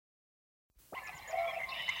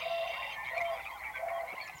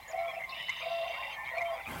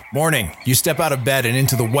Morning, you step out of bed and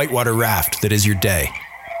into the whitewater raft that is your day.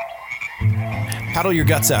 Paddle your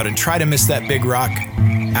guts out and try to miss that big rock.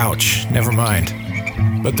 Ouch, never mind.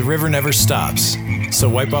 But the river never stops, so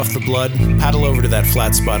wipe off the blood, paddle over to that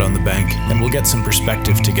flat spot on the bank, and we'll get some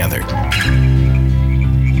perspective together.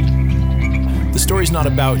 The story's not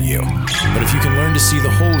about you, but if you can learn to see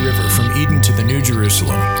the whole river from Eden to the New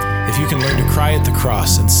Jerusalem, if you can learn to cry at the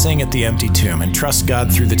cross and sing at the empty tomb and trust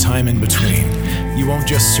God through the time in between, you won't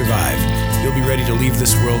just survive, you'll be ready to leave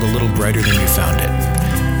this world a little brighter than you found it.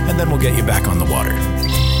 And then we'll get you back on the water.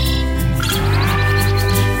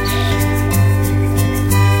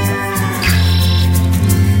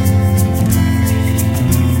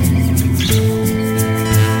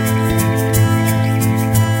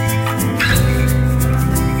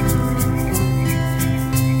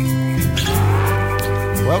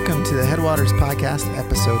 Welcome to the Headwaters Podcast,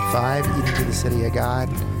 Episode 5, Eden to the City of God.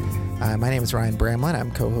 My name is Ryan Bramlin.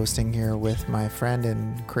 I'm co-hosting here with my friend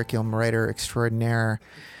and curriculum writer extraordinaire,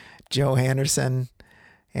 Joe Anderson.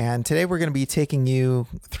 And today we're going to be taking you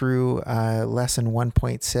through Lesson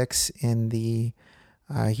 1.6 in the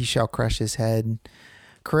He Shall Crush His Head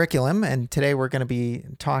curriculum. And today we're going to be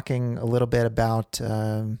talking a little bit about,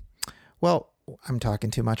 I'm talking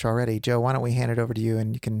too much already. Joe, why don't we hand it over to you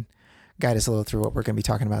and you can guide us a little through what we're going to be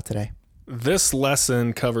talking about today. This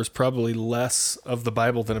lesson covers probably less of the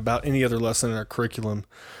Bible than about any other lesson in our curriculum,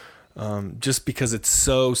 just because it's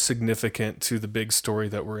so significant to the big story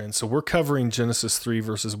that we're in. So we're covering Genesis 3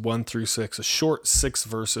 verses 1 through 6, a short 6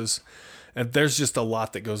 verses, and there's just a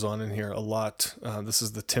lot that goes on in here, a lot. This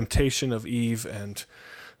is the temptation of Eve and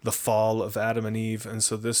the fall of Adam and Eve, and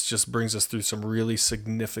so this just brings us through some really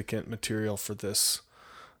significant material for this.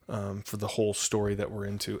 For the whole story that we're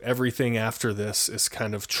into. Everything after this is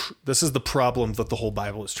kind of, this is the problem that the whole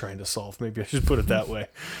Bible is trying to solve. Maybe I should put it that way.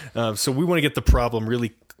 So we want to get the problem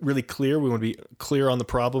really, really clear. We want to be clear on the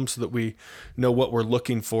problem so that we know what we're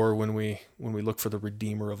looking for when we look for the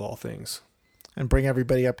Redeemer of all things. And bring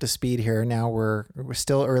everybody up to speed here. Now we're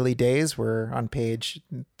still early days. We're on page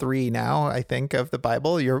 3 now, I think, of the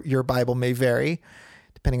Bible. Your Bible may vary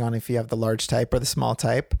depending on if you have the large type or the small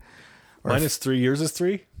type. Minus 3 years is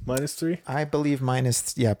 3? Minus 3? I believe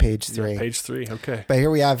minus, page 3. Yeah, page 3, okay. But here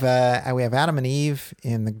we have Adam and Eve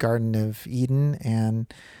in the Garden of Eden,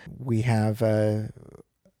 and we have a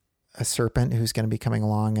serpent who's going to be coming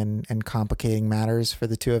along and complicating matters for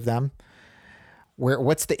the two of them.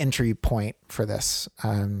 What's the entry point for this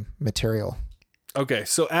material? Okay,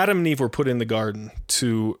 so Adam and Eve were put in the garden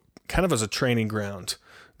to kind of as a training ground.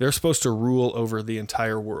 They're supposed to rule over the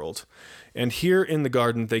entire world. And here in the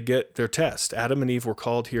garden, they get their test. Adam and Eve were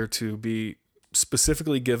called here to be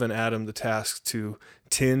specifically given Adam the task to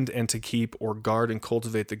tend and to keep or guard and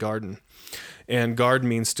cultivate the garden. And guard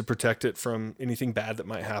means to protect it from anything bad that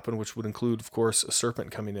might happen, which would include, of course, a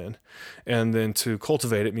serpent coming in. And then to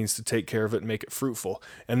cultivate it means to take care of it and make it fruitful.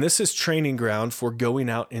 And this is training ground for going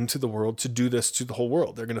out into the world to do this to the whole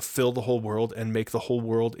world. They're going to fill the whole world and make the whole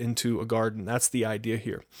world into a garden. That's the idea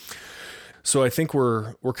here. So I think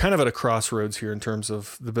we're kind of at a crossroads here in terms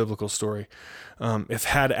of the biblical story. If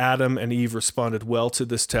had Adam and Eve responded well to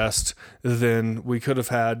this test, then we could have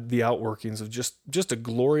had the outworkings of just a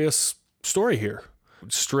glorious story here.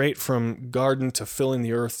 Straight from garden to filling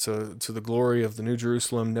the earth to the glory of the New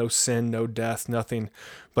Jerusalem, no sin, no death, nothing.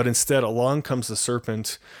 But instead, along comes the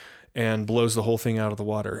serpent and blows the whole thing out of the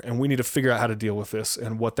water. And we need to figure out how to deal with this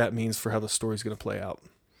and what that means for how the story's going to play out.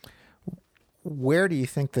 Where do you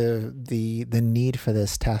think the need for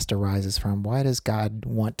this test arises from? Why does God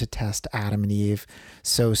want to test Adam and Eve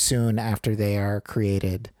so soon after they are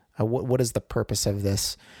created? What is the purpose of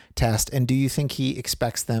this test? And do you think he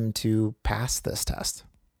expects them to pass this test?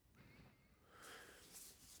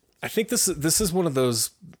 I think this is one of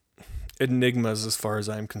those enigmas as far as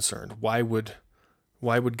I'm concerned. Why would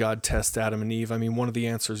God test Adam and Eve? I mean, one of the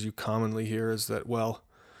answers you commonly hear is that, well,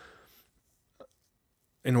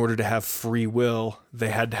 in order to have free will, they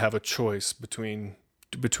had to have a choice between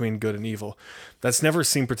good and evil. That's never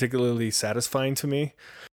seemed particularly satisfying to me.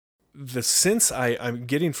 The sense I'm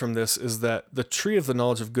getting from this is that the tree of the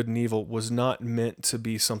knowledge of good and evil was not meant to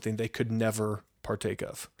be something they could never partake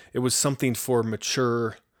of. It was something for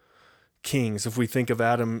mature kings. If we think of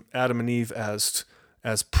Adam and Eve as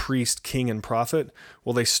priest, king, and prophet,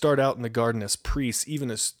 well, they start out in the garden as priests,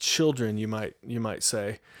 even as children, you might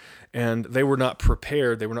say. And they were not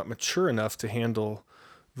prepared, they were not mature enough to handle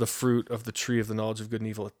the fruit of the tree of the knowledge of good and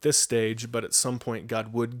evil at this stage, but at some point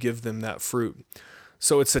God would give them that fruit.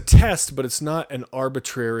 So it's a test, but it's not an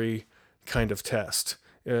arbitrary kind of test.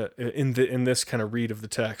 in this kind of read of the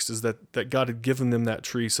text, is that God had given them that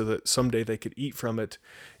tree so that someday they could eat from it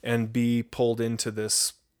and be pulled into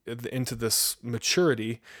this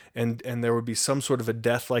maturity, and there would be some sort of a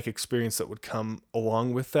death-like experience that would come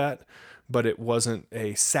along with that, but it wouldn't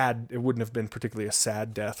have been particularly a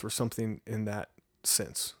sad death or something in that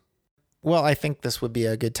sense. Well, I think this would be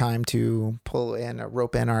a good time to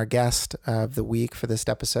rope in our guest of the week for this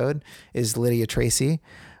episode is Lydia Tracy.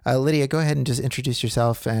 Lydia, go ahead and just introduce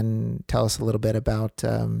yourself and tell us a little bit about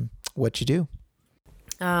what you do.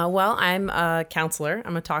 Well, I'm a counselor.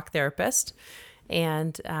 I'm a talk therapist,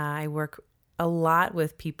 and I work a lot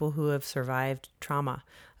with people who have survived trauma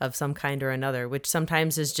of some kind or another, which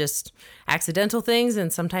sometimes is just accidental things,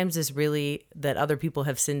 and sometimes is really that other people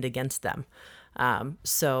have sinned against them.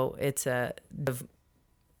 So it's a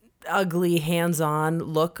ugly, hands-on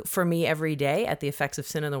look for me every day at the effects of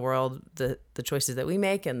sin in the world, the choices that we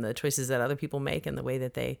make and the choices that other people make and the way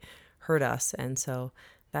that they hurt us. And so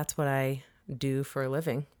that's what I do for a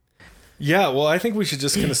living. Yeah, well, I think we should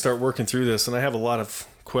just kind of start working through this. And I have a lot of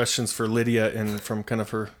questions for Lydia, and from kind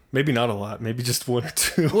of her, maybe not a lot, maybe just one or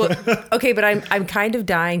two. Well, okay, but I'm kind of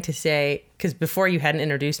dying to say, because before you hadn't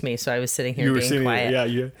introduced me, so I was sitting here being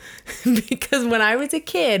quiet. Yeah. Because when I was a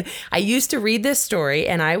kid, I used to read this story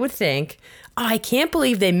and I would think, oh, I can't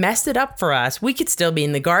believe they messed it up for us. We could still be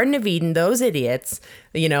in the Garden of Eden, those idiots.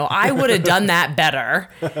 I would have done that better.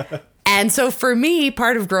 And so for me,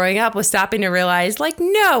 part of growing up was stopping to realize,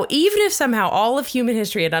 no, even if somehow all of human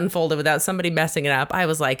history had unfolded without somebody messing it up, I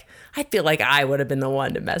was like, I feel like I would have been the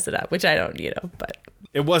one to mess it up, which I don't, but.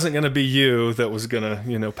 It wasn't going to be you that was going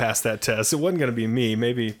to, pass that test. It wasn't going to be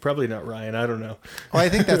me. Probably not Ryan. I don't know. Well, I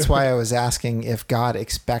think that's why I was asking if God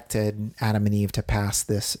expected Adam and Eve to pass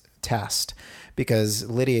this test. Because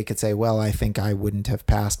Lydia could say, well, I think I wouldn't have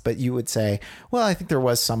passed. But you would say, well, I think there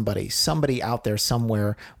was somebody out there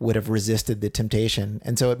somewhere would have resisted the temptation.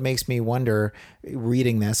 And so it makes me wonder,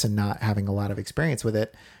 reading this and not having a lot of experience with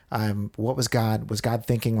it, what was God? Was God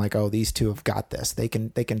thinking like, oh, these two have got this. They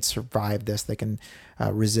can survive this. They can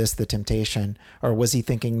resist the temptation. Or was he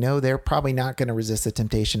thinking, no, they're probably not going to resist the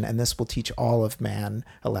temptation, and this will teach all of man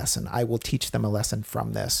a lesson. I will teach them a lesson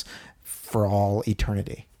from this for all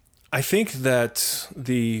eternity. I think that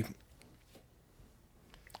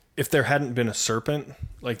if there hadn't been a serpent,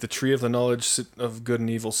 like the tree of the knowledge of good and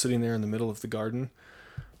evil sitting there in the middle of the garden,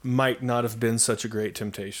 might not have been such a great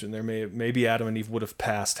temptation. Maybe Adam and Eve would have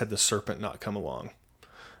passed had the serpent not come along,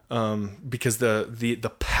 because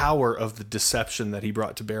the power of the deception that he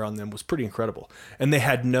brought to bear on them was pretty incredible, and they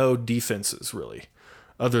had no defenses really.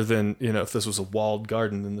 Other than, if this was a walled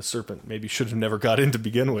garden, then the serpent maybe should have never got in to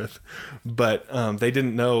begin with. But they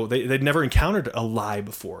didn't know. They'd never encountered a lie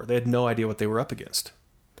before. They had no idea what they were up against.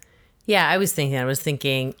 Yeah, I was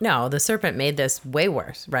thinking, no, the serpent made this way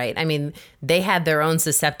worse, right? I mean, they had their own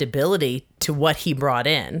susceptibility to what he brought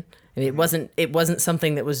in. I mean, it wasn't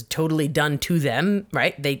something that was totally done to them,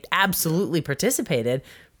 right? They absolutely participated,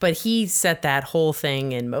 but he set that whole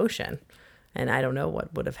thing in motion. And I don't know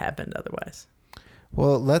what would have happened otherwise.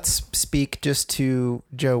 Well, let's speak just to,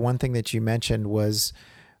 Joe, one thing that you mentioned was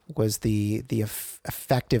the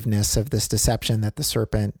effectiveness of this deception that the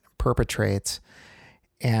serpent perpetrates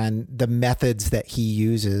and the methods that he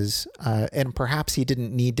uses. And perhaps he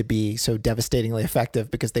didn't need to be so devastatingly effective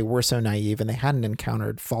because they were so naive and they hadn't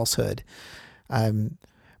encountered falsehood.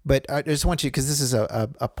 But I just want you, because this is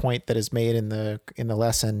a point that is made in the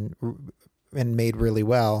lesson and made really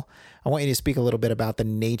well. I want you to speak a little bit about the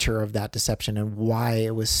nature of that deception and why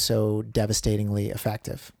it was so devastatingly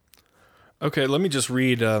effective. Okay, let me just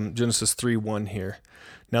read Genesis 3:1 here.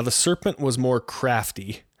 Now the serpent was more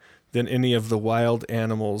crafty than any of the wild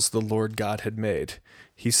animals the Lord God had made.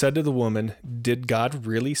 He said to the woman, "Did God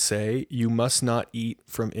really say you must not eat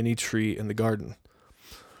from any tree in the garden?"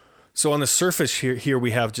 So on the surface here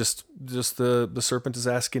we have just the serpent is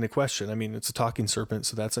asking a question. I mean, it's a talking serpent,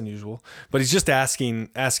 so that's unusual. But he's just asking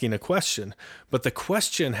a question. But the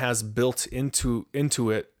question has built into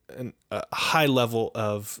it a high level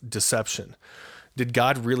of deception. Did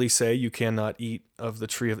God really say you cannot eat of the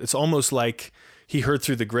tree of? It's almost like he heard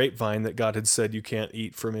through the grapevine that God had said you can't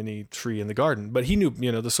eat from any tree in the garden. But he knew,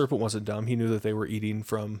 the serpent wasn't dumb. He knew that they were eating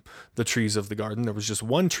from the trees of the garden. There was just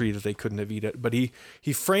one tree that they couldn't have eaten. But he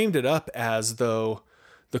framed it up as though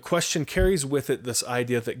the question carries with it this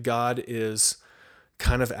idea that God is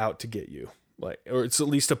kind of out to get you. Or it's at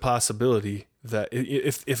least a possibility that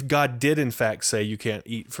if God did in fact say you can't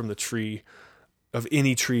eat from the tree of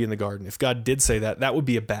any tree in the garden, if God did say that, that would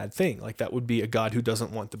be a bad thing. That would be a God who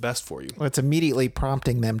doesn't want the best for you. Well, it's immediately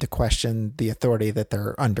prompting them to question the authority that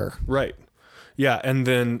they're under. Right. Yeah, and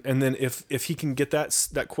then if he can get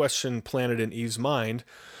that question planted in Eve's mind,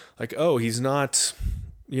 like, oh, he's not,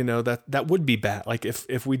 that would be bad. Like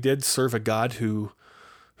if we did serve a God who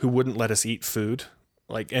wouldn't let us eat food,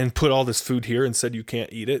 like, and put all this food here and said you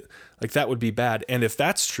can't eat it, like that would be bad. And if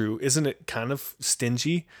that's true, isn't it kind of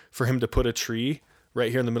stingy for him to put a tree right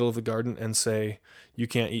here in the middle of the garden and say you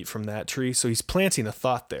can't eat from that tree? So he's planting a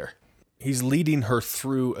thought there. He's leading her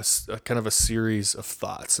through a kind of a series of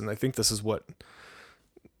thoughts. And I think this is what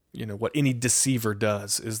any deceiver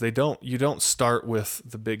does, is you don't start with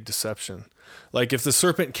the big deception. Like if the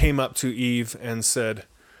serpent came up to Eve and said,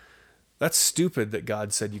 that's stupid that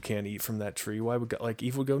God said you can't eat from that tree. Why would God, like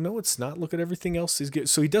Eve would go, no, it's not. Look at everything else he's getting.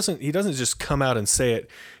 So he doesn't just come out and say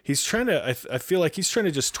it. He's trying to, I feel like he's trying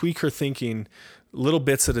to just tweak her thinking little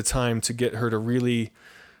bits at a time to get her to really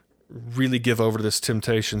give over to this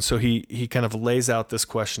temptation. So he kind of lays out this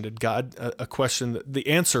question. Did God, a question that the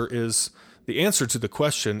answer to the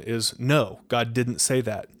question is no, God didn't say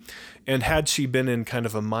that. And had she been in kind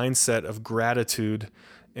of a mindset of gratitude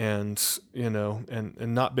and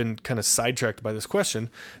not been kind of sidetracked by this question,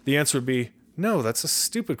 the answer would be, no, that's a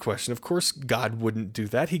stupid question. Of course, God wouldn't do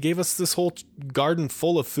that. He gave us this whole garden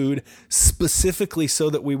full of food specifically so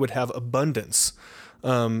that we would have abundance.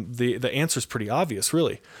 The answer's pretty obvious,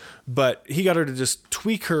 really. But he got her to just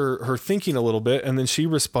tweak her thinking a little bit, and then she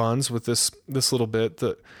responds with this little bit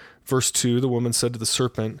that verse 2, the woman said to the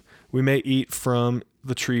serpent, we may eat from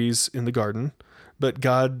the trees in the garden, but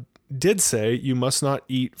God did say, you must not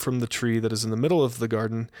eat from the tree that is in the middle of the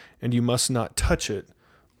garden, and you must not touch it,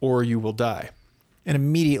 or you will die. And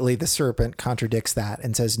immediately the serpent contradicts that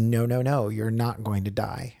and says, no, you're not going to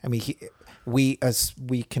die. I mean, we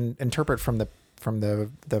can interpret from the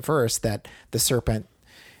verse that the serpent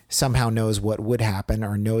somehow knows what would happen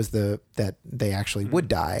or knows that they actually would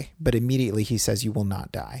die, but immediately he says, you will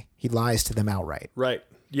not die. He lies to them outright. Right.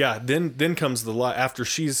 Yeah, then comes the lie after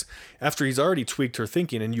he's already tweaked her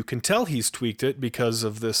thinking, and you can tell he's tweaked it because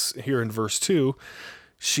of this here in verse 2.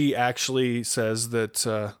 She actually says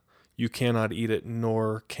that you cannot eat it,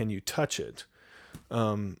 nor can you touch it.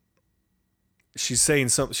 She's saying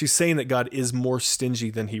that God is more stingy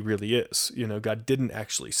than he really is. God didn't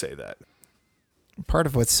actually say that. Part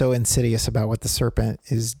of what's so insidious about what the serpent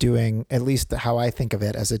is doing, at least how I think of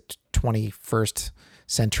it as a 21st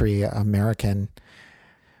century American,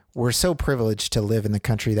 we're so privileged to live in the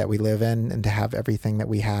country that we live in and to have everything that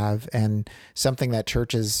we have. And something that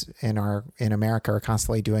churches in America are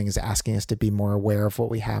constantly doing is asking us to be more aware of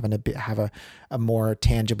what we have and to have a more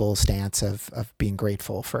tangible stance of being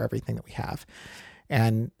grateful for everything that we have.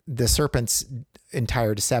 And the serpent's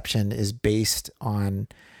entire deception is based on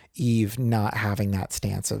Eve not having that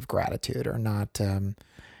stance of gratitude, or not,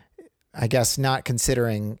 not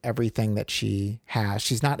considering everything that she has.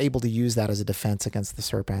 She's not able to use that as a defense against the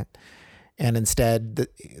serpent. And instead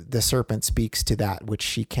the serpent speaks to that which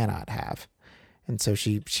she cannot have. And so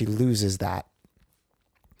she loses that.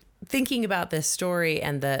 Thinking about this story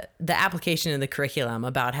and the application in the curriculum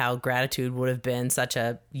about how gratitude would have been such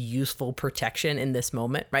a useful protection in this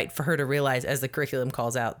moment, right? For her to realize, as the curriculum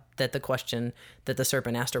calls out, that the question that the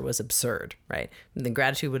serpent asked her was absurd, right? And then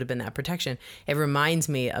gratitude would have been that protection. It reminds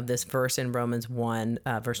me of this verse in Romans 1,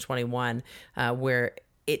 verse 21, where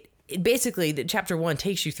it basically, chapter 1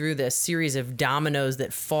 takes you through this series of dominoes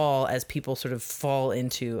that fall as people sort of fall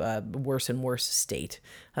into a worse and worse state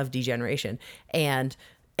of degeneration. And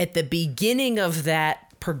at the beginning of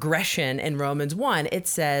that progression in Romans 1, it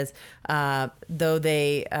says, though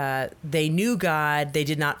they knew God, they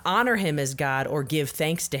did not honor him as God or give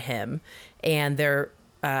thanks to him. And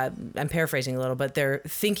I'm paraphrasing a little, but their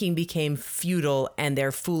thinking became futile and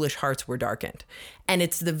their foolish hearts were darkened. And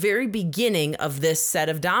it's the very beginning of this set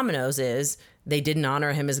of dominoes is they didn't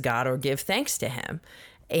honor him as God or give thanks to him.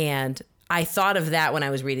 And I thought of that when I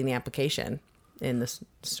was reading the application in this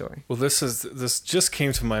story. Well, this just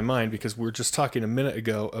came to my mind because we were just talking a minute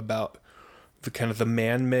ago about the kind of the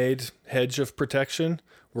man-made hedge of protection.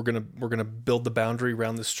 We're gonna build the boundary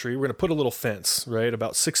around this tree. We're gonna put a little fence, right,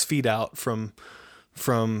 about 6 feet out from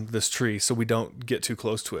this tree, so we don't get too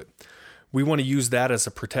close to it. We want to use that as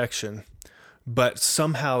a protection, but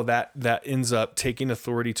somehow that ends up taking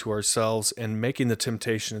authority to ourselves and making the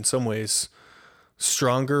temptation in some ways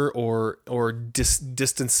stronger or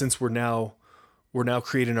distant, since we're now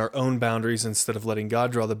creating our own boundaries instead of letting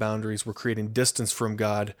God draw the boundaries. We're creating distance from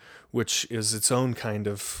God, which is its own kind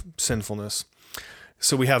of sinfulness.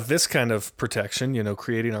 So we have this kind of protection,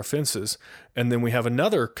 creating our fences. And then we have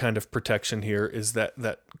another kind of protection here, is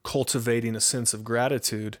that cultivating a sense of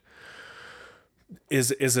gratitude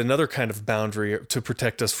is another kind of boundary to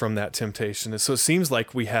protect us from that temptation. And so it seems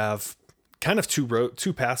like we have kind of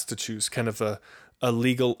two paths to choose, kind of a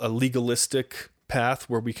legalistic path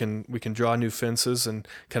where we can draw new fences and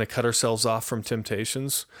kind of cut ourselves off from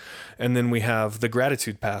temptations. And then we have the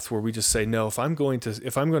gratitude path where we just say, no, if I'm going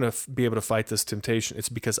to be able to fight this temptation, it's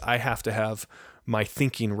because I have to have my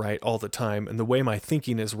thinking right all the time. And the way my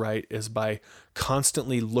thinking is right is by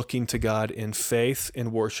constantly looking to God in faith,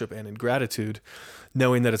 in worship, and in gratitude,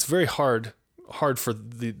 knowing that it's very hard for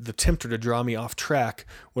the tempter to draw me off track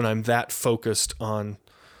when I'm that focused on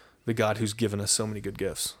the God who's given us so many good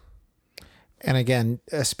gifts. And again,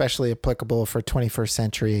 especially applicable for 21st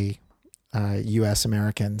century U.S.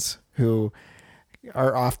 Americans who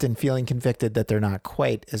are often feeling convicted that they're not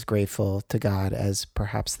quite as grateful to God as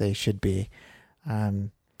perhaps they should be.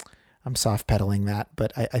 I'm soft pedaling that,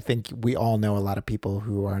 but I think we all know a lot of people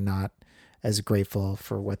who are not as grateful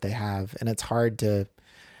for what they have. And it's hard to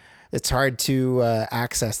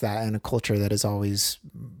access that in a culture that is always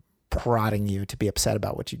prodding you to be upset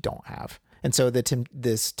about what you don't have. And so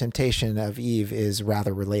this temptation of Eve is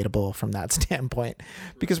rather relatable from that standpoint,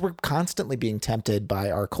 because we're constantly being tempted by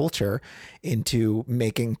our culture into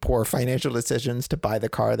making poor financial decisions to buy the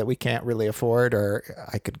car that we can't really afford, or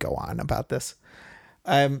I could go on about this.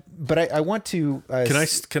 But I want to...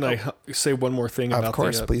 Can I say one more thing about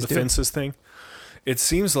the fences thing? It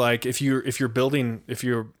seems like if you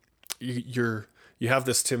have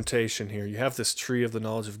this temptation here, you have this tree of the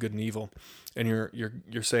knowledge of good and evil, and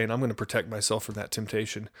you're saying, I'm going to protect myself from that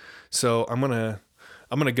temptation. So I'm going to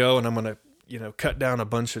go and I'm going to, cut down a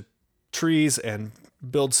bunch of trees and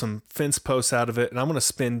build some fence posts out of it. And I'm going to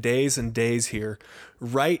spend days and days here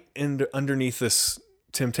right underneath this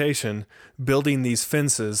temptation, building these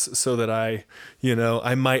fences so that I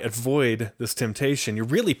might avoid this temptation. You're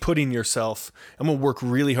really putting yourself, I'm going to work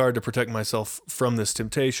really hard to protect myself from this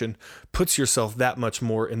temptation, puts yourself that much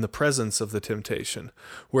more in the presence of the temptation.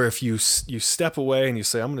 Where if you step away and you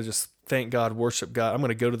say, I'm going to just thank God, worship God, I'm going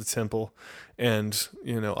to go to the temple and,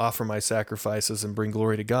 offer my sacrifices and bring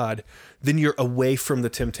glory to God, then you're away from the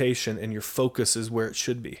temptation and your focus is where it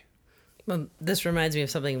should be. Well, this reminds me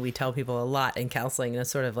of something we tell people a lot in counseling, and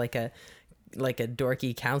it's sort of like a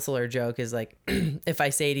dorky counselor joke is like, if I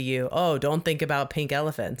say to you, oh, don't think about pink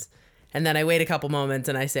elephants. And then I wait a couple moments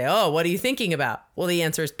and I say, oh, what are you thinking about? Well, the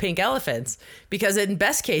answer is pink elephants, because in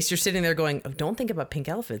best case, you're sitting there going, oh, don't think about pink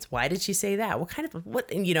elephants. Why did she say that?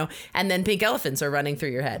 And then pink elephants are running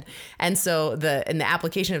through your head. And so the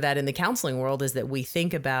application of that in the counseling world is that we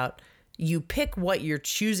think about, you pick what you're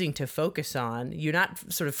choosing to focus on. You're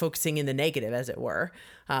not sort of focusing in the negative, as it were.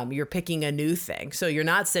 You're picking a new thing. So you're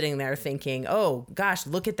not sitting there thinking, oh, gosh,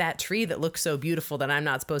 look at that tree that looks so beautiful that I'm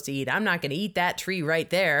not supposed to eat. I'm not going to eat that tree right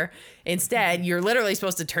there. Instead, you're literally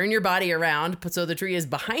supposed to turn your body around so the tree is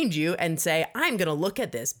behind you and say, I'm going to look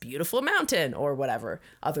at this beautiful mountain or whatever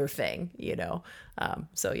other thing,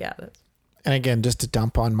 So, yeah. And again, just to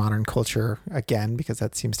dump on modern culture again, because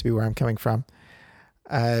that seems to be where I'm coming from.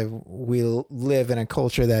 We live in a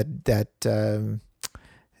culture that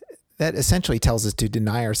essentially tells us to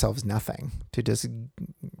deny ourselves nothing,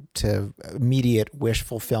 to immediate wish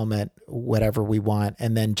fulfillment, whatever we want,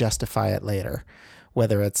 and then justify it later,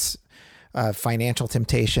 whether it's financial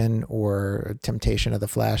temptation or temptation of the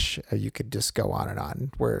flesh. You could just go on and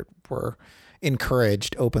on. We're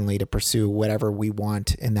encouraged openly to pursue whatever we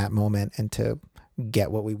want in that moment and to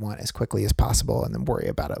get what we want as quickly as possible, and then worry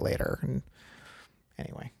about it later. And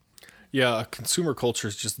anyway, yeah, consumer culture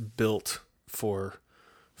is just built for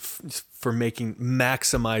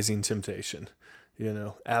maximizing temptation,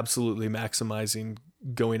 absolutely maximizing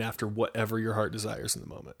going after whatever your heart desires in the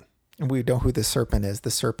moment. And we know who the serpent is. The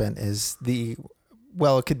serpent is it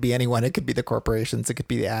could be anyone. It could be the corporations. It could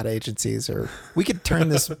be the ad agencies, or we could turn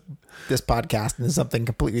this podcast into something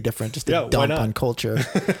completely different, just a dump on culture.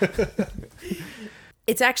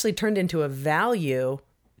 It's actually turned into a value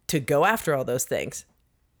to go after all those things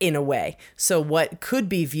in a way. So what could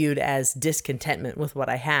be viewed as discontentment with what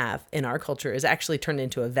I have in our culture is actually turned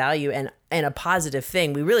into a value and a positive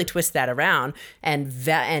thing. We really twist that around and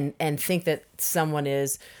think that someone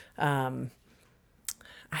is, I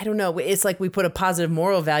don't know. It's like we put a positive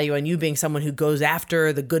moral value on you being someone who goes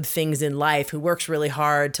after the good things in life, who works really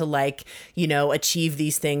hard to achieve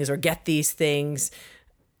these things or get these things.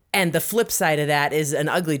 And the flip side of that is an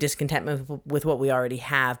ugly discontentment with what we already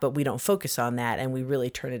have, but we don't focus on that, and we really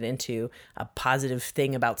turn it into a positive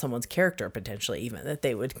thing about someone's character, potentially even, that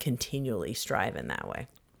they would continually strive in that way.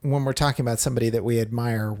 When we're talking about somebody that we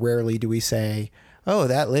admire, rarely do we say, oh,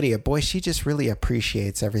 that Lydia, boy, she just really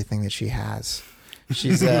appreciates everything that she has.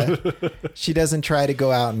 She's she doesn't try to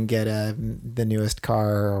go out and get the newest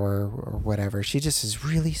car or whatever. She just is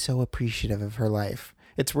really so appreciative of her life.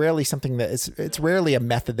 It's rarely something that it's rarely a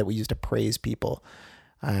method that we use to praise people.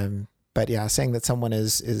 But yeah, saying that someone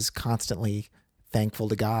is constantly thankful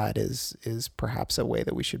to God is perhaps a way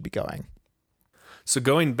that we should be going. So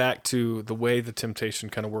going back to the way the temptation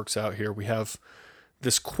kind of works out here, we have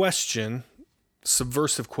this question,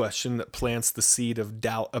 subversive question that plants the seed of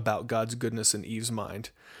doubt about God's goodness in Eve's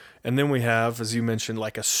mind. And then we have, as you mentioned,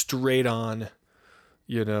 like a straight on,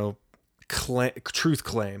 truth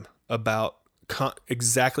claim about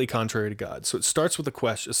exactly contrary to God. So it starts with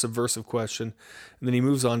a subversive question, and then he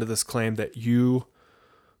moves on to this claim that you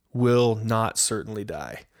will not certainly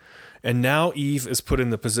die. And now Eve is put in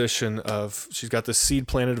the position of, she's got this seed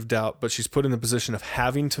planted of doubt, but she's put in the position of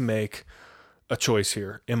having to make a choice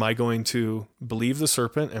here. Am I going to believe the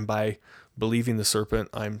serpent, and by believing the serpent,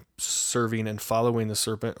 I'm serving and following the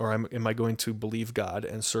serpent, or am I going to believe God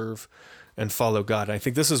and serve and follow God? And I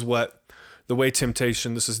think this is the way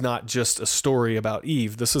temptation, this is not just a story about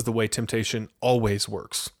Eve, this is the way temptation always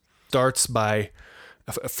works. Starts by,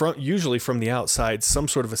 usually from the outside, some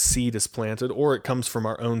sort of a seed is planted, or it comes from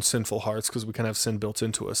our own sinful hearts because we kind of have sin built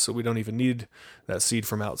into us, so we don't even need that seed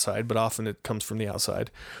from outside, but often it comes from the outside.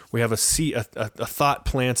 We have a thought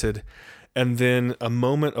planted, and then a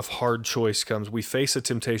moment of hard choice comes. We face a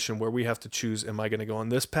temptation where we have to choose, am I going to go on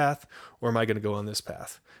this path, or am I going to go on this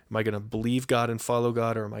path? Am I going to believe God and follow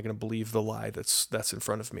God, or am I going to believe the lie that's in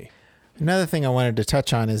front of me? Another thing I wanted to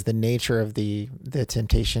touch on is the nature of the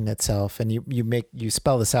temptation itself. And you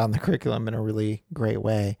spell this out in the curriculum in a really great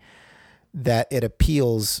way, that it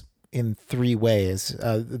appeals in three ways.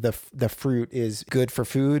 The fruit is good for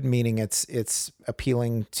food, meaning it's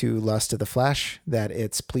appealing to lust of the flesh, that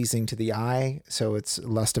it's pleasing to the eye, so it's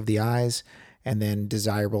lust of the eyes, and then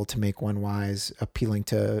desirable to make one wise, appealing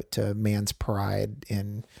to man's pride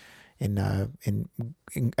in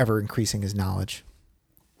ever increasing his knowledge.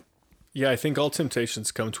 Yeah, I think all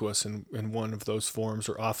temptations come to us in one of those forms,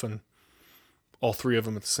 or often all three of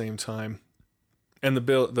them at the same time. And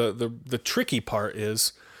the tricky part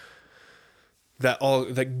is that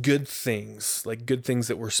good things, like good things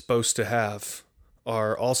that we're supposed to have,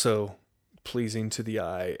 are also pleasing to the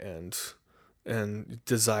eye and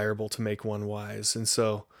desirable to make one wise. And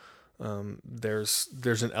so there's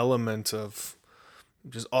an element of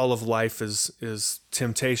just all of life is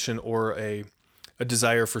temptation, or a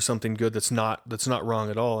desire for something good that's not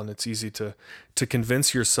wrong at all. And it's easy to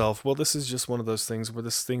convince yourself, well, this is just one of those things where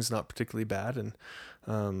this thing's not particularly bad, and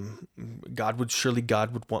God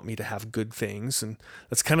would want me to have good things. And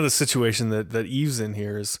that's kind of the situation that Eve's in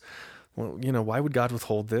here is, well, why would God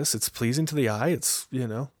withhold this? It's pleasing to the eye. It's,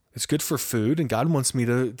 it's good for food, and God wants me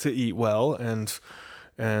to eat well,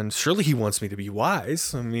 and surely he wants me to be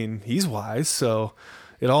wise. I mean, he's wise. So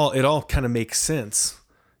it all kind of makes sense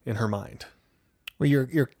in her mind. Well,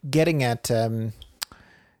 you're getting at, in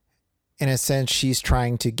a sense, she's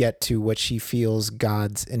trying to get to what she feels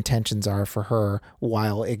God's intentions are for her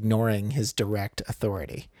while ignoring his direct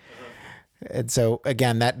authority. And so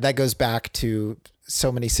again, that goes back to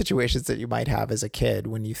so many situations that you might have as a kid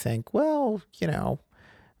when you think, well,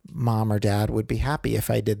 mom or dad would be happy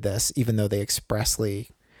if I did this, even though they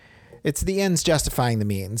expressly, it's the ends justifying the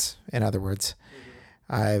means. In other words,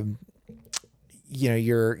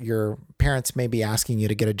 your parents may be asking you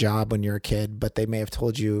to get a job when you're a kid, but they may have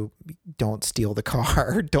told you, don't steal the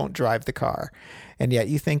car, don't drive the car. And yet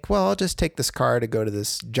you think, well, I'll just take this car to go to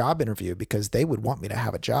this job interview because they would want me to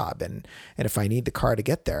have a job. And if I need the car to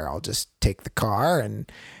get there, I'll just take the car.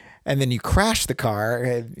 And then you crash the car,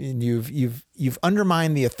 and you've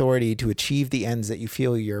undermined the authority to achieve the ends that you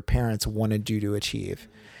feel your parents wanted you to achieve.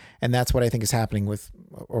 And that's what I think is happening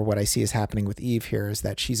or what I see is happening with Eve here, is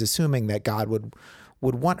that she's assuming that God would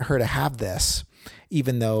want her to have this,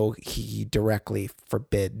 even though he directly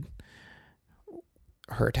forbid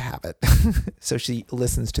her to have it. So she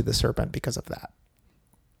listens to the serpent because of that.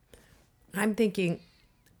 I'm thinking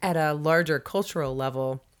at a larger cultural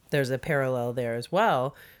level, there's a parallel there as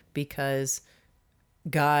well, because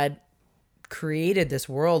God created this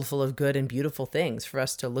world full of good and beautiful things for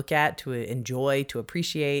us to look at, to enjoy, to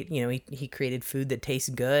appreciate. He created food that tastes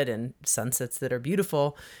good and sunsets that are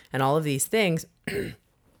beautiful and all of these things.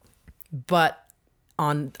 But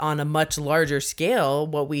on a much larger scale,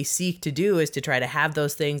 what we seek to do is to try to have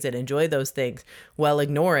those things and enjoy those things while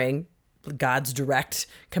ignoring God's direct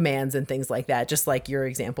commands and things like that, just like your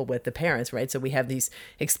example with the parents, right? So we have these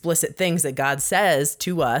explicit things that God says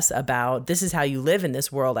to us about, this is how you live in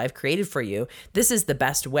this world I've created for you. This is the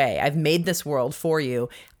best way. I've made this world for you.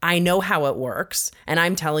 I know how it works, and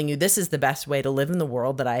I'm telling you this is the best way to live in the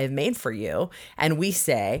world that I have made for you. And we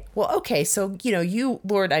say, well, okay, so, you,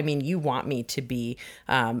 Lord, you want me to be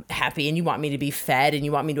happy, and you want me to be fed, and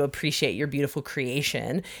you want me to appreciate your beautiful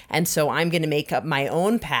creation. And so I'm going to make up my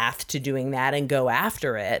own path to doing that and go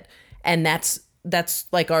after it. And that's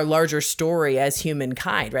like our larger story as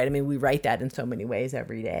humankind, right? We write that in so many ways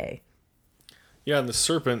every day. Yeah, and the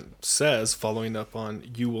serpent says, following up on,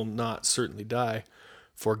 you will not certainly die,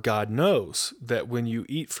 for God knows that when you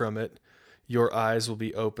eat from it, your eyes will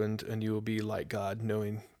be opened and you will be like God,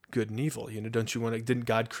 knowing good and evil. Don't you want to? Didn't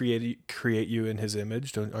God create you in His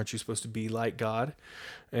image? Aren't you supposed to be like God?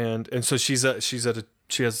 And so she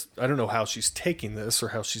has. I don't know how she's taking this or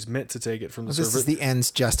how she's meant to take it from the serpent. This is the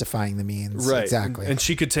ends justifying the means, right? Exactly. And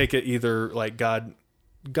she could take it either like God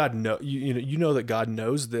know you know that God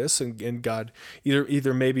knows this, and God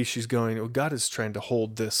either maybe she's going, oh, God is trying to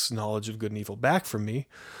hold this knowledge of good and evil back from me,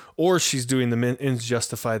 or she's doing the ends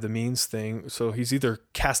justify the means thing. So he's either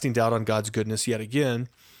casting doubt on God's goodness yet again,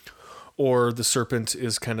 or the serpent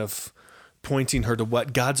is kind of pointing her to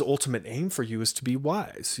what God's ultimate aim for you is to be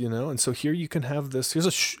wise, And so here you can have this.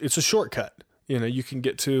 It's a shortcut. You can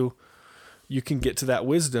get to that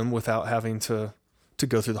wisdom without having to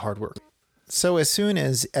go through the hard work. So as soon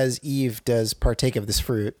as Eve does partake of this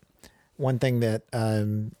fruit, one thing that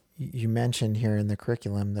you mentioned here in the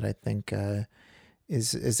curriculum that I think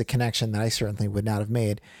is a connection that I certainly would not have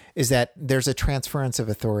made is that there's a transference of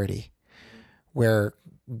authority where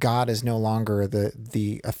God is no longer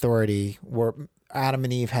the authority, where Adam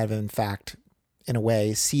and Eve have in fact, in a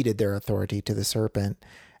way, ceded their authority to the serpent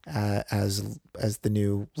as the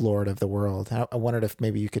new Lord of the world. I wondered if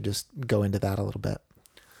maybe you could just go into that a little bit.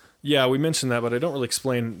 Yeah, we mentioned that, but I don't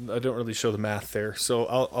really show the math there. So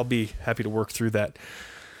I'll be happy to work through that.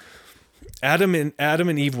 Adam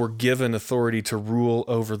and Eve were given authority to rule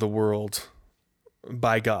over the world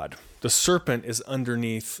by God. The serpent is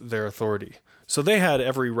underneath their authority. So they had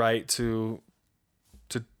every right to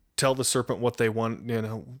tell the serpent what they want,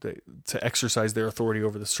 to exercise their authority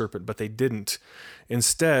over the serpent, but they didn't.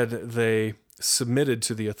 Instead, they submitted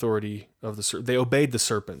to the authority of the serpent. They obeyed the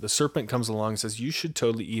serpent. The serpent comes along and says, you should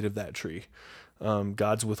totally eat of that tree.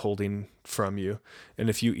 God's withholding from you. And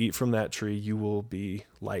if you eat from that tree, you will be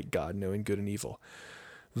like God, knowing good and evil.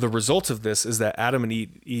 The result of this is that Adam and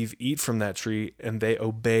Eve eat from that tree and they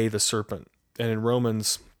obey the serpent. And in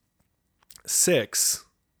Romans 6,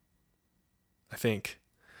 I think,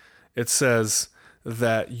 it says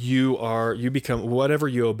that you become, whatever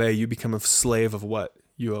you obey, you become a slave of what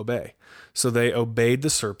you obey. So they obeyed the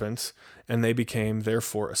serpent, and they became,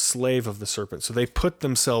 therefore, a slave of the serpent. So they put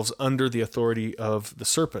themselves under the authority of the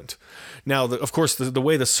serpent. Now, of course, the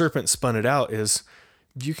way the serpent spun it out is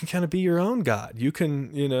you can kind of be your own God. You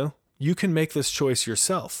can make this choice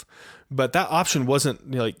yourself. But that option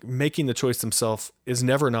wasn't, making the choice themselves is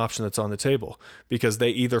never an option that's on the table, because they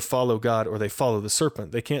either follow God or they follow the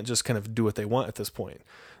serpent. They can't just kind of do what they want at this point.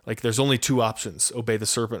 There's only two options: obey the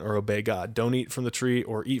serpent or obey God. Don't eat from the tree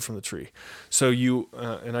or eat from the tree. So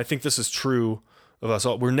and I think this is true of us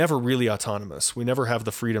all. We're never really autonomous. We never have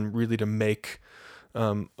the freedom really to make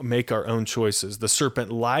our own choices. The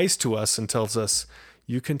serpent lies to us and tells us,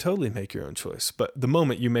 you can totally make your own choice. But the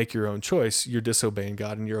moment you make your own choice, you're disobeying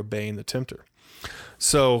God and you're obeying the tempter.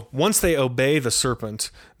 So once they obey the serpent,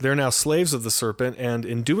 they're now slaves of the serpent. And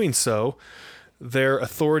in doing so, their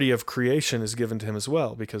authority of creation is given to him as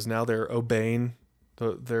well, because now they're obeying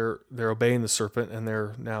the serpent and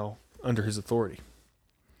they're now under his authority.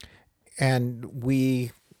 And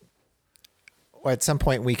at some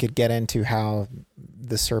point we could get into how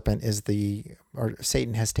the serpent or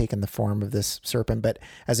Satan has taken the form of this serpent. But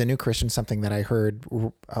as a new Christian, something that I heard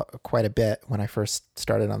quite a bit when I first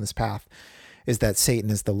started on this path is that Satan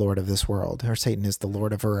is the Lord of this world, or Satan is the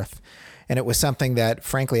Lord of earth. And it was something that,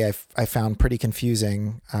 frankly, I found pretty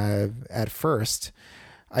confusing at first.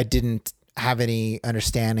 I didn't have any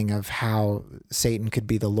understanding of how Satan could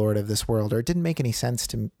be the Lord of this world, or it didn't make any sense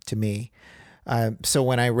to me. So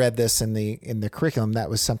when I read this in the curriculum,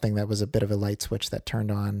 that was something that was a bit of a light switch that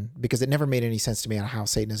turned on, because it never made any sense to me on how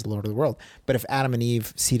Satan is the Lord of the world. But if Adam and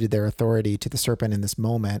Eve ceded their authority to the serpent in this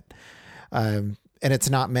moment, and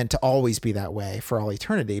it's not meant to always be that way for all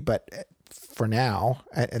eternity, but for now,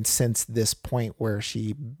 and since this point where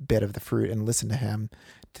she bit of the fruit and listened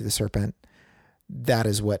to the serpent, that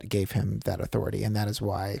is what gave him that authority. And that is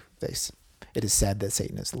why it is said that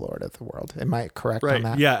Satan is the Lord of the world. Am I correct on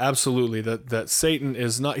that? Yeah, absolutely. That Satan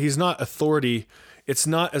he's not authority. It's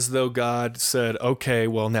not as though God said, okay,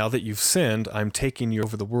 well, now that you've sinned, I'm taking you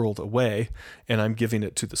over the world away and I'm giving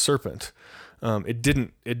it to the serpent. It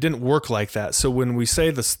didn't work like that. So when we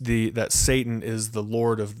say that Satan is the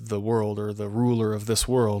Lord of the world or the ruler of this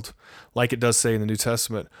world, like it does say in the New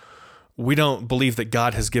Testament, we don't believe that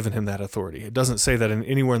God has given him that authority. It doesn't say that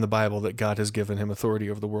anywhere in the Bible that God has given him authority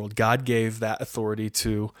over the world. God gave that authority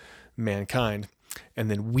to mankind,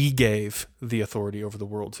 and then we gave the authority over the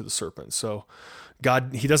world to the serpent. So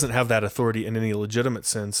God, he doesn't have that authority in any legitimate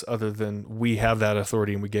sense other than we have that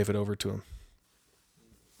authority and we gave it over to him.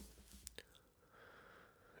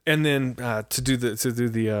 And then to do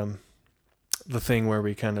the thing where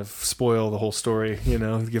we kind of spoil the whole story,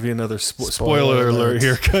 give you another spoiler alert.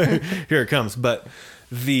 Here it comes. But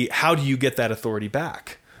how do you get that authority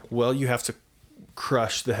back? Well, you have to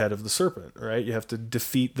crush the head of the serpent, right? You have to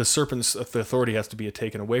defeat the serpent's authority has to be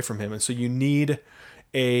taken away from him. And so you need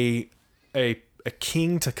a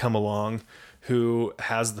king to come along who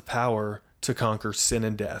has the power to conquer sin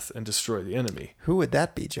and death and destroy the enemy. Who would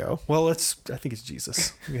that be, Joe? Well, I think it's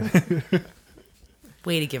Jesus.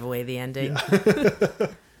 Way to give away the ending. Yeah.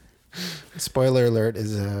 Spoiler alert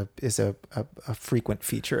is a frequent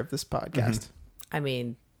feature of this podcast. Mm-hmm. I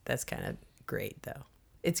mean, that's kind of great, though.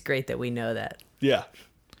 It's great that we know that. Yeah,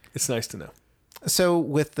 it's nice to know. So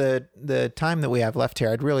with the time that we have left here,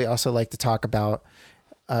 I'd really also like to talk about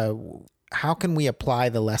how can we apply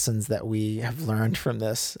the lessons that we have learned from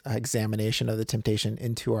this examination of the temptation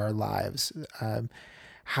into our lives?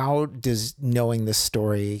 How does knowing this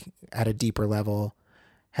story at a deeper level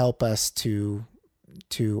help us to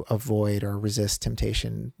avoid or resist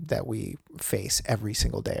temptation that we face every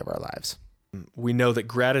single day of our lives? We know that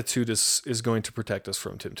gratitude is going to protect us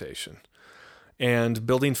from temptation. And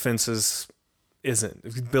building fences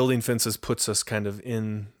isn't. Building fences puts us kind of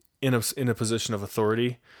in a position of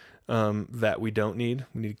authority that we don't need.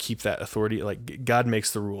 We need to keep that authority. Like God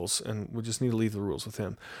makes the rules, and we just need to leave the rules with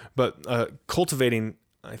him. But cultivating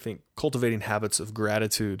habits of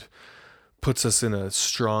gratitude puts us in a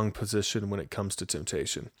strong position when it comes to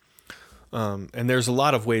temptation. And there's a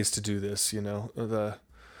lot of ways to do this.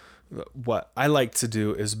 What I like to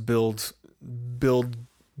do is build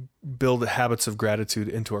habits of gratitude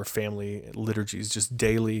into our family liturgies, just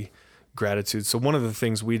daily gratitude. So one of the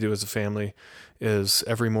things we do as a family is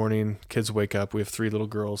every morning kids wake up. We have 3 little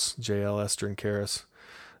girls, JL, Esther, and Karis.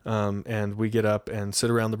 And we get up and sit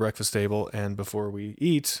around the breakfast table. And before we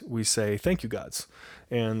eat, we say, thank you, gods.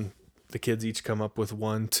 And the kids each come up with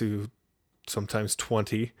 1 to sometimes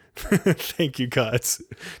 20 thank you, gods.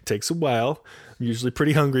 Takes a while. I'm usually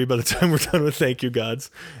pretty hungry by the time we're done with thank you,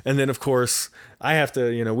 gods. And then, of course, we have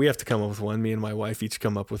to come up with 1. Me and my wife each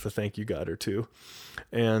come up with a thank you, God, or 2.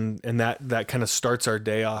 And that kind of starts our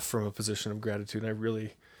day off from a position of gratitude. And I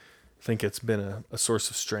really think it's been a source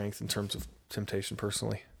of strength in terms of temptation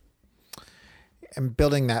personally. And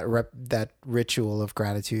building that ritual of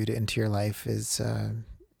gratitude into your life is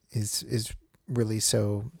really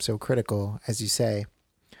so critical, as you say.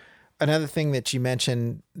 Another thing that you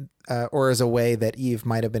mentioned, or as a way that Eve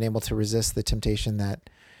might have been able to resist the temptation that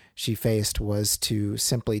she faced, was to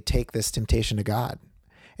simply take this temptation to God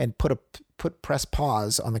and press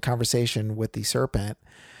pause on the conversation with the serpent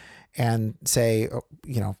and say,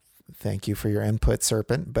 thank you for your input,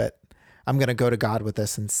 serpent, but I'm going to go to God with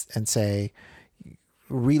this and say,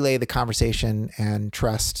 relay the conversation and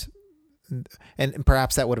trust. And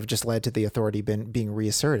perhaps that would have just led to the authority being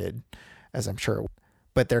reasserted, as I'm sure.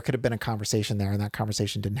 But there could have been a conversation there, and that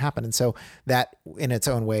conversation didn't happen. And so that, in its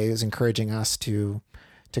own way, is encouraging us to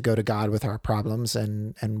go to God with our problems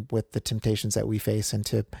and with the temptations that we face, and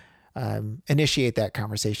to initiate that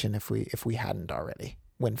conversation if we hadn't already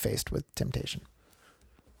when faced with temptation.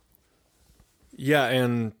 Yeah,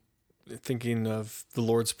 and thinking of the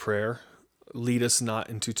Lord's Prayer, lead us not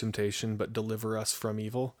into temptation, but deliver us from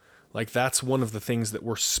evil. Like that's one of the things that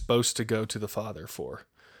we're supposed to go to the Father for.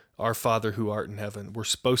 Our Father who art in heaven. We're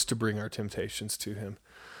supposed to bring our temptations to him.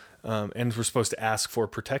 And we're supposed to ask for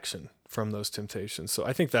protection from those temptations. So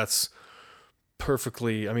I think that's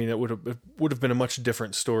perfectly, it would have been a much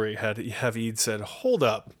different story had Eve said, hold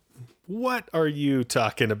up, what are you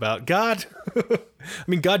talking about, God?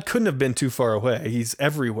 God couldn't have been too far away. He's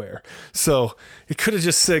everywhere. So he could have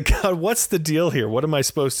just said, God, what's the deal here? What am I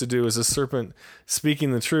supposed to do? Is a serpent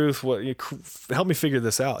speaking the truth? Help me figure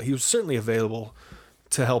this out. He was certainly available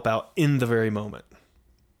to help out in the very moment.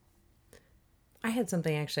 I had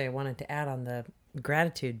something actually I wanted to add on the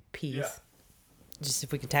gratitude piece. Yeah. Just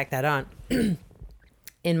if we could tack that on.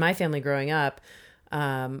 In my family growing up,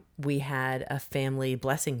 we had a family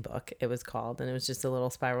blessing book, it was called, and it was just a little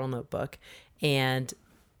spiral notebook. And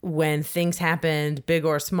when things happened, big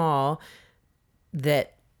or small,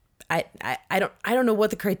 that I don't know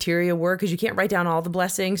what the criteria were, because you can't write down all the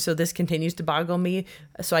blessings. So this continues to boggle me.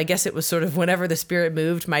 So I guess it was sort of whenever the Spirit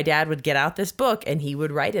moved, my dad would get out this book and he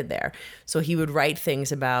would write it there. So he would write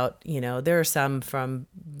things about, there are some from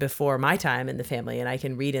before my time in the family, and I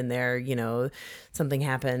can read in there, something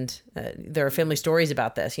happened. There are family stories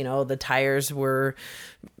about this. The tires were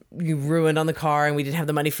ruined on the car and we didn't have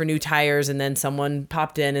the money for new tires, and then someone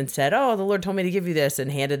popped in and said, oh, the Lord told me to give you this,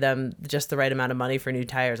 and handed them just the right amount of money for new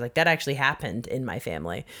tires. Like, that actually happened in my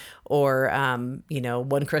family. Or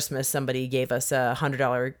one Christmas somebody gave us a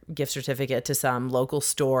 $100 gift certificate to some local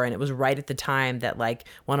store, and it was right at the time that like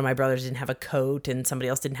one of my brothers didn't have a coat and somebody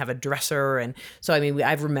else didn't have a dresser. And so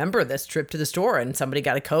I remember this trip to the store, and somebody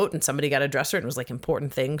got a coat and somebody got a dresser, and it was like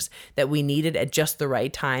important things that we needed at just the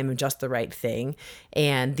right time and just the right thing.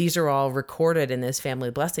 And these are all recorded in this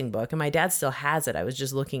family blessing book, and my dad still has it. I was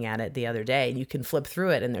just looking at it the other day, and you can flip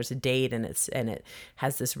through it, and there's a date, and it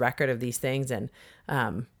has this record of these things, and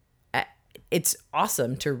it's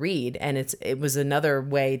awesome to read. And it was another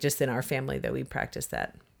way just in our family that we practiced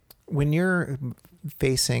that. When you're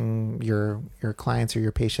facing your clients or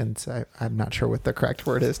your patients, I'm not sure what the correct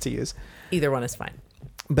word is to use. Either one is fine.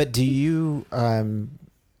 But do you,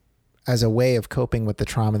 as a way of coping with the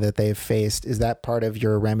trauma that they've faced, is that part of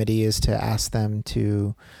your remedy, is to ask them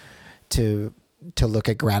to look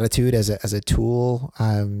at gratitude as a tool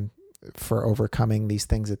for overcoming these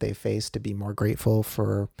things that they face, to be more grateful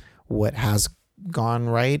for what has gone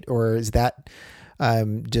right? Or is that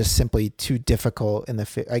just simply too difficult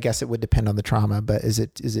I guess it would depend on the trauma, but is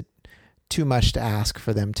it too much to ask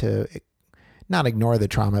for them to not ignore the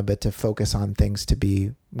trauma, but to focus on things to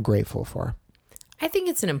be grateful for? I think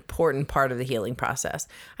it's an important part of the healing process.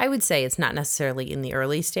 I would say it's not necessarily in the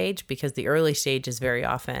early stage, because the early stage is very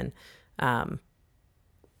often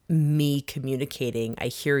me communicating, I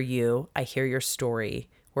hear you, I hear your story,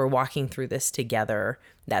 we're walking through this together,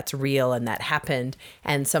 that's real and that happened.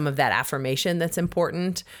 And some of that affirmation that's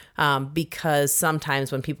important, because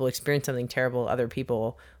sometimes when people experience something terrible, other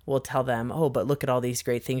people will tell them, oh, but look at all these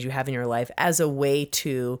great things you have in your life, as a way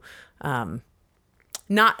to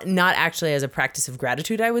not actually as a practice of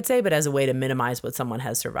gratitude, I would say, but as a way to minimize what someone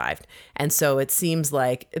has survived. And so it seems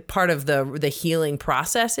like part of the healing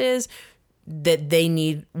process is that they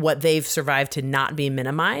need what they've survived to not be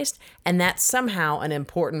minimized. And that's somehow an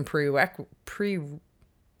important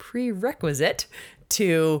prerequisite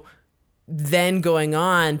to then going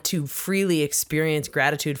on to freely experience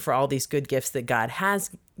gratitude for all these good gifts that God has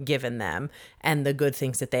given them and the good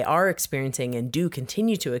things that they are experiencing and do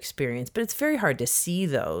continue to experience. But it's very hard to see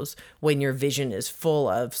those when your vision is full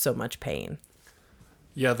of so much pain.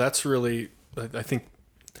 Yeah, that's really, I think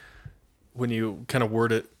when you kind of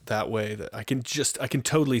word it that way, that I can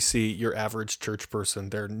totally see your average church person,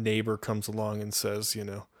 their neighbor comes along and says,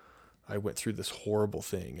 I went through this horrible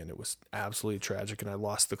thing and it was absolutely tragic and I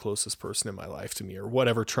lost the closest person in my life to me, or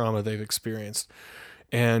whatever trauma they've experienced.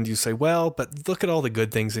 And you say, well, but look at all the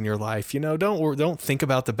good things in your life. Don't think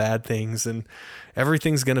about the bad things and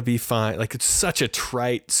everything's going to be fine. Like, it's such a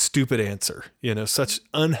trite, stupid answer, such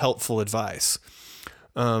unhelpful advice.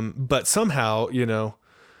 But somehow,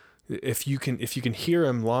 if you can hear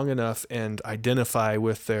them long enough and identify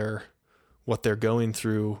with what they're going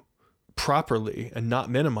through properly and not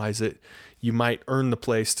minimize it, you might earn the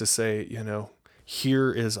place to say,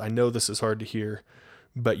 I know this is hard to hear,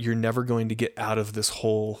 but you're never going to get out of this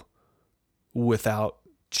hole without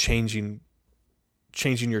changing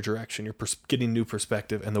your direction. You're getting new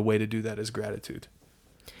perspective, and the way to do that is gratitude.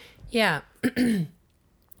 Yeah. When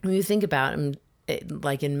you think about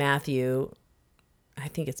like in Matthew, I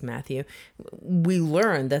think it's Matthew, we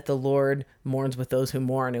learn that the Lord mourns with those who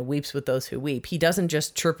mourn and weeps with those who weep. He doesn't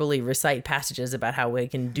just chirpily recite passages about how we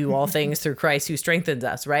can do all things through Christ who strengthens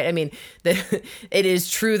us, right? I mean, it is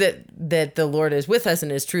true that the Lord is with us,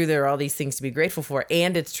 and it's true there are all these things to be grateful for,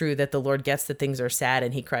 and it's true that the Lord gets that things are sad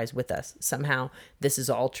and he cries with us. Somehow this is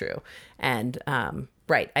all true. And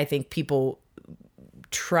right, I think people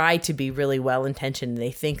try to be really well-intentioned.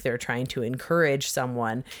 They think they're trying to encourage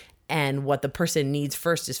someone, and what the person needs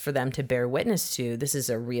first is for them to bear witness to, this is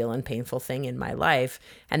a real and painful thing in my life.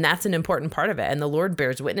 And that's an important part of it. And the Lord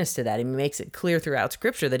bears witness to that. He makes it clear throughout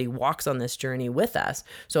Scripture that he walks on this journey with us.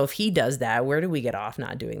 So if he does that, where do we get off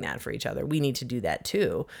not doing that for each other? We need to do that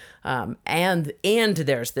too. And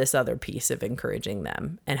there's this other piece of encouraging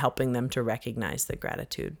them and helping them to recognize the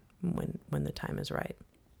gratitude when the time is right.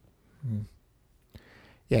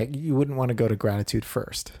 Yeah, you wouldn't want to go to gratitude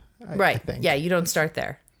first. Right. I think. Yeah, you don't start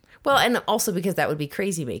there. Well, and also because that would be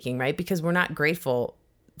crazy making, right? Because we're not grateful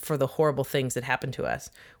for the horrible things that happen to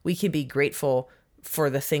us. We can be grateful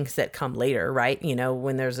for the things that come later, right? You know,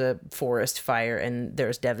 when there's a forest fire and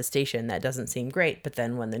there's devastation, that doesn't seem great. But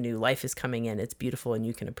then when the new life is coming in, it's beautiful and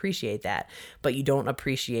you can appreciate that. But you don't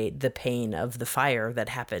appreciate the pain of the fire that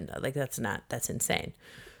happened. Like, that's insane.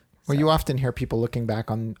 Well, you often hear people looking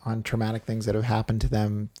back on traumatic things that have happened to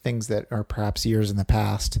them, things that are perhaps years in the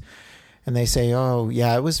past. And they say, oh,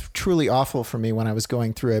 yeah, it was truly awful for me when I was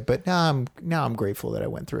going through it. But now I'm grateful that I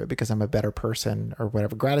went through it because I'm a better person or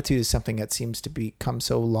whatever. Gratitude is something that seems to come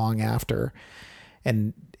so long after.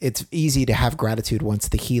 And it's easy to have gratitude once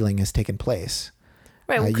the healing has taken place.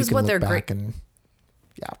 Right, because what they're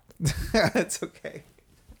yeah, it's okay.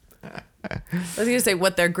 I was going to say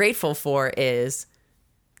what they're grateful for is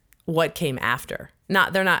what came after.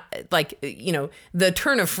 They're not like, you know, the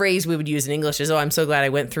turn of phrase we would use in English is, oh, I'm so glad I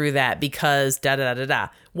went through that because da da da da da.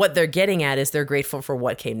 What they're getting at is they're grateful for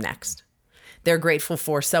what came next. They're grateful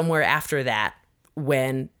for somewhere after that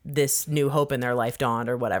when this new hope in their life dawned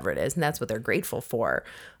or whatever it is. And that's what they're grateful for.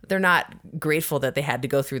 They're not grateful that they had to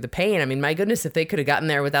go through the pain. I mean, my goodness, if they could have gotten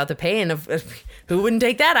there without the pain, who wouldn't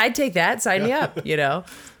take that? I'd take that. Sign me up, you know?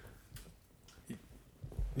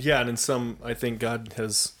 Yeah. And in some, I think God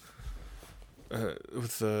has...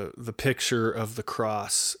 with the picture of the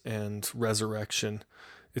cross and resurrection,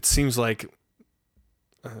 it seems like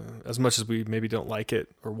as much as we maybe don't like it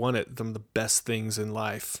or want it, the best things in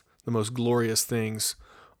life, the most glorious things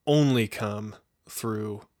only come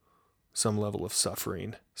through some level of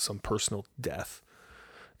suffering, some personal death,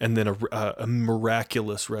 and then a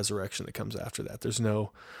miraculous resurrection that comes after that. There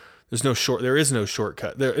is no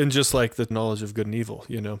shortcut there. And just like the knowledge of good and evil,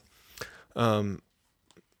 you know,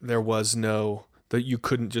 there was no, that you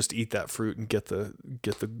couldn't just eat that fruit and get the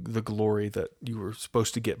glory that you were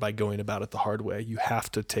supposed to get by going about it the hard way. You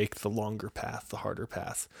have to take the longer path, the harder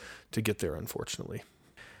path to get there, unfortunately.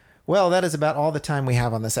 Well, that is about all the time we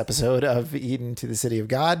have on this episode of Eden to the City of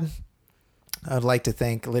God. I'd like to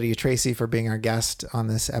thank Lydia Tracy for being our guest on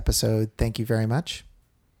this episode. Thank you very much.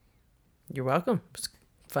 You're welcome. It's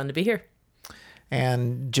fun to be here.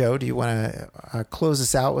 And Joe, do you want to close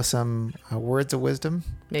us out with some words of wisdom?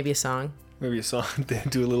 Maybe a song. Maybe a song.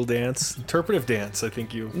 Do a little dance. Interpretive dance, I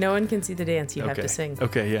think you... No one can see the dance. You have to sing.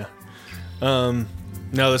 Okay, yeah.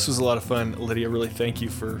 No, this was a lot of fun. Lydia, really thank you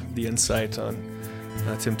for the insight on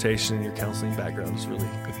temptation, and your counseling background is really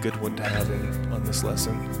a good one to have on this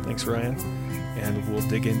lesson. Thanks, Ryan. And we'll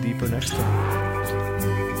dig in deeper next time.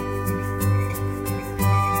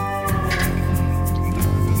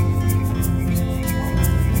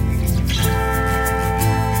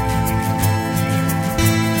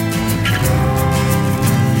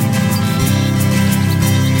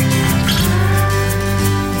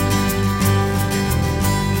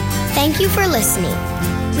 Thank you for listening.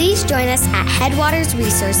 Please join us at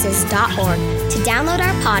headwatersresources.org to download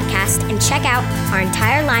our podcast and check out our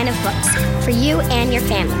entire line of books for you and your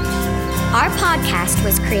family. Our podcast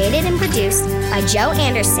was created and produced by Joe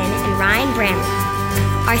Anderson and Ryan Bramley.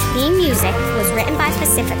 Our theme music was written by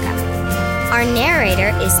Pacifica. Our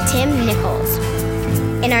narrator is Tim Nichols.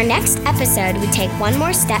 In our next episode, we take one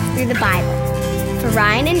more step through the Bible. For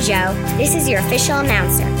Ryan and Joe, this is your official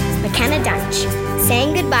announcer, McKenna Dunch,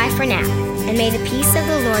 saying goodbye for now, and may the peace of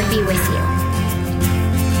the Lord be with you.